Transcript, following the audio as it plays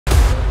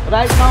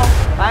Right now,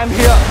 I am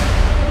here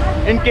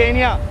in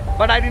Kenya,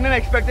 but I didn't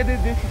expect this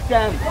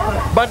scam.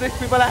 But these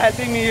people are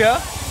helping me here.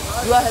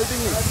 You are helping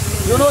me.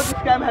 You know this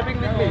scam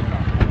happening with me.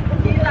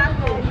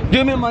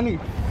 Give me money.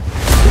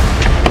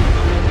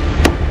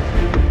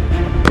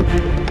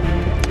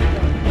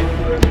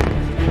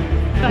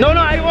 No,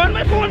 I want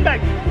my phone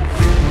back.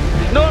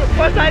 No,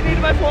 first I need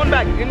my phone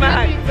back in my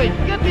hand.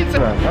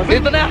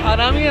 इतने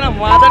हरामी है ना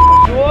मादर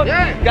चोर.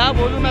 क्या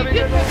बोलूँ मैं भी?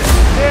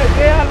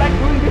 They are like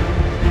doing this.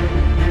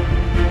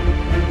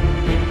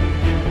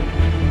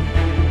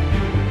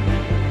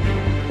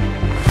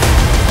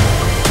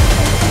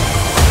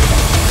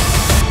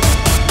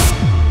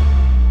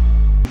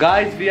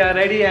 Guys, we are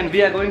ready and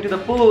we are going to the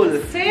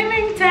pool.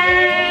 Swimming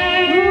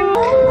time.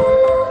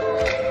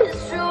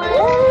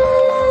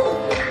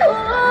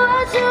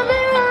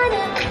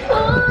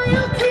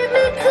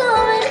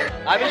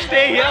 I will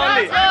stay here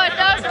only.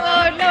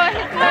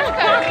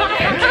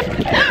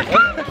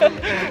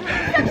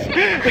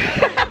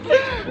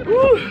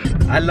 No,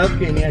 I love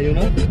Kenya, you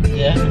know?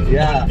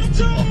 Yeah.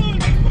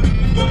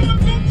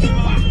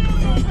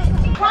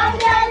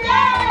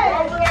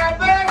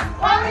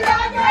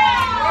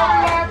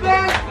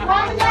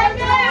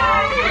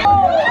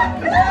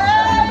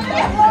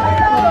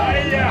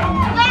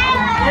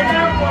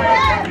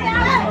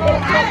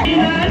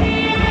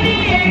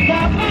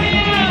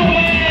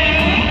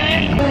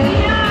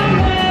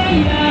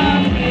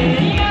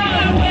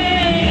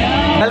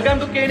 Welcome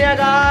to Kenya,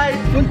 guys.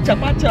 Full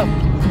chapa chap.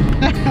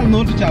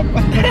 No to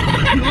chapa.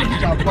 No to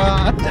chapa.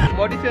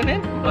 What is your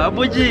name?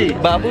 Babuji.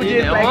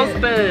 Babuji.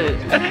 Namaste.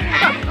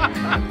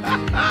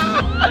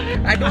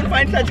 I don't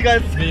find such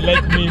girls. They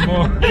like me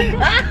more.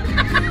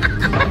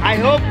 I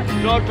hope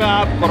not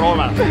have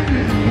corona. Do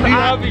you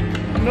have it?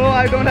 No,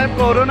 I don't have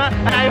corona.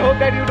 I hope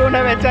that you don't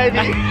have HIV.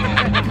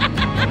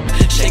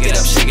 Shake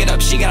it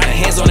up, she got her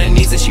hands on her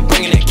knees and she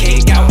bringing the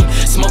cake out.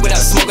 Smoke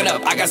it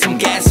up, I got some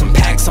gas, some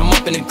packs, I'm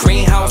up in the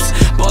greenhouse.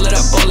 Ball it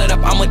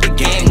up, I'm with the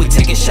gang, we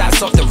taking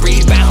shots off the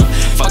rebound.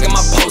 Fucking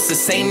my posters,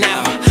 say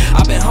now,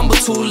 I've been humble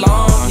too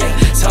long, yeah.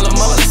 Tell them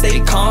all to stay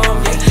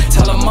calm, yeah.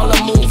 Tell them all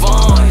to move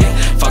on, yeah.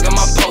 Fucking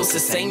my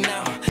posters, say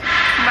now.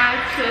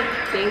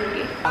 Thank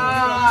you.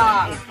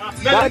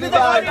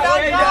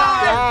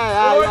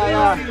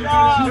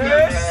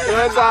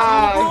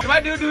 Why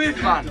do you do it,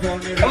 man?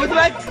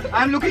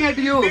 I'm looking at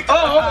you.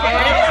 Oh, okay.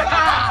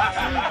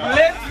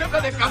 Let's look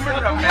at the camera.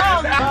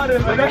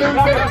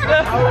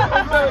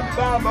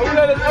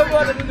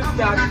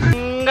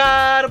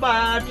 Bangar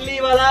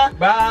Batli wala.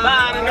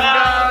 Bangar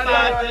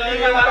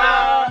Batli wala.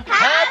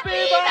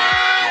 Happy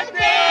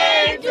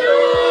birthday to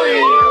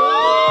you.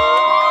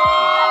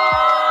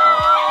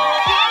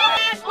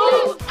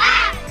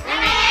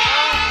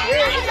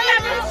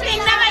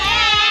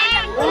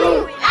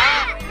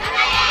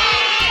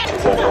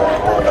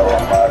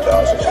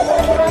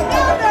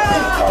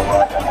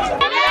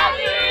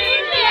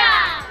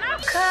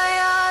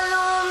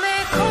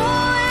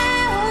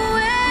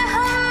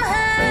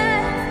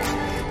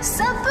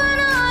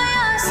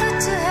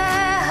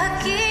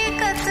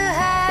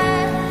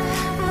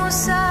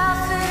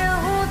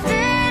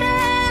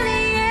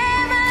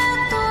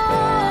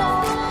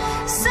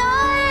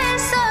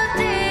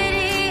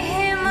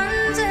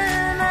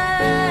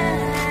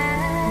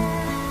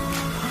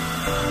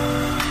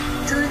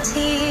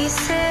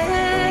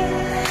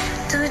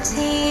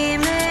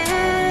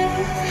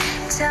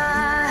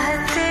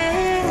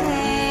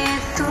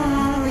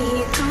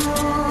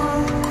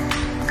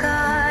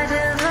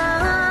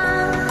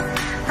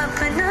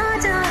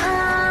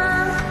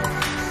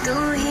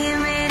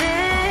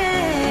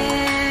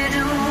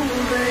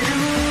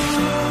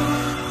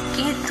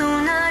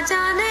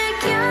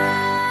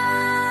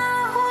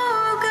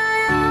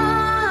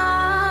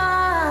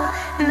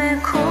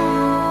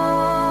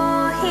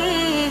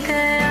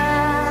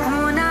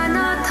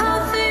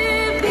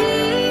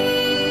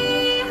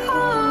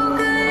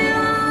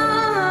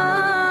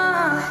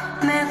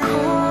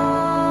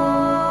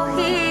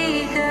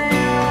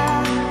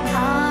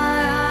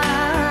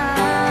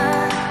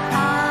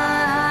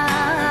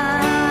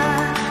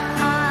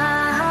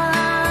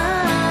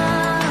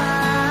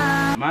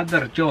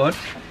 Mother Chot.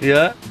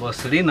 Yeah.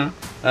 Boslina.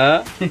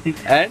 And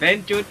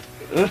Penchut.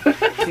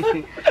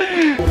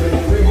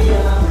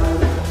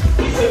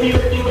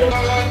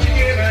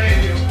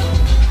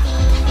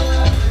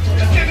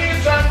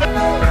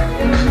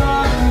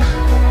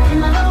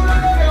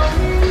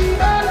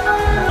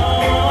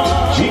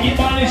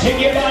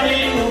 Shake your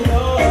body.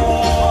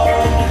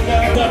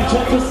 Don't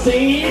to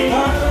sing.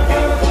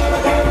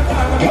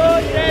 oh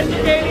yes,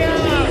 Kenya.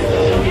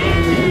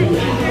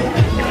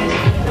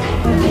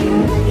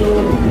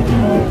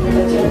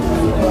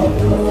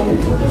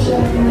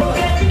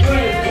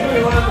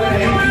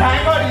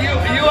 Thank God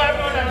you are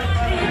not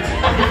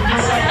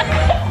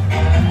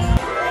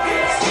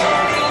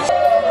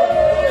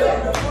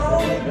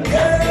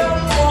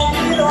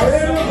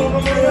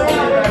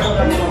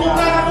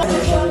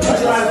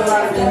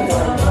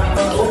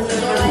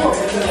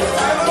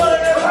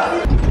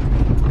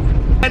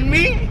And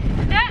me?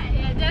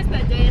 Yeah, just a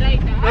day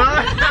right now.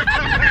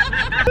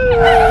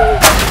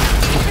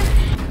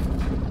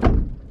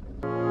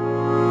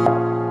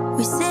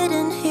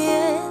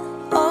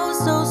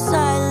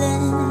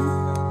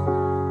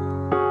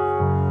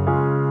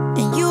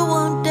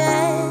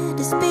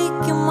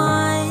 speak your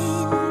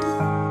mind.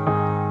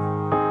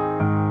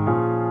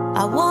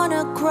 I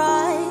wanna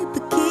cry,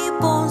 but keep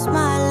on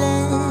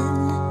smiling.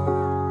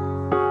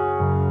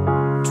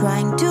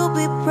 Trying to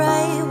be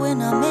brave when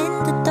I'm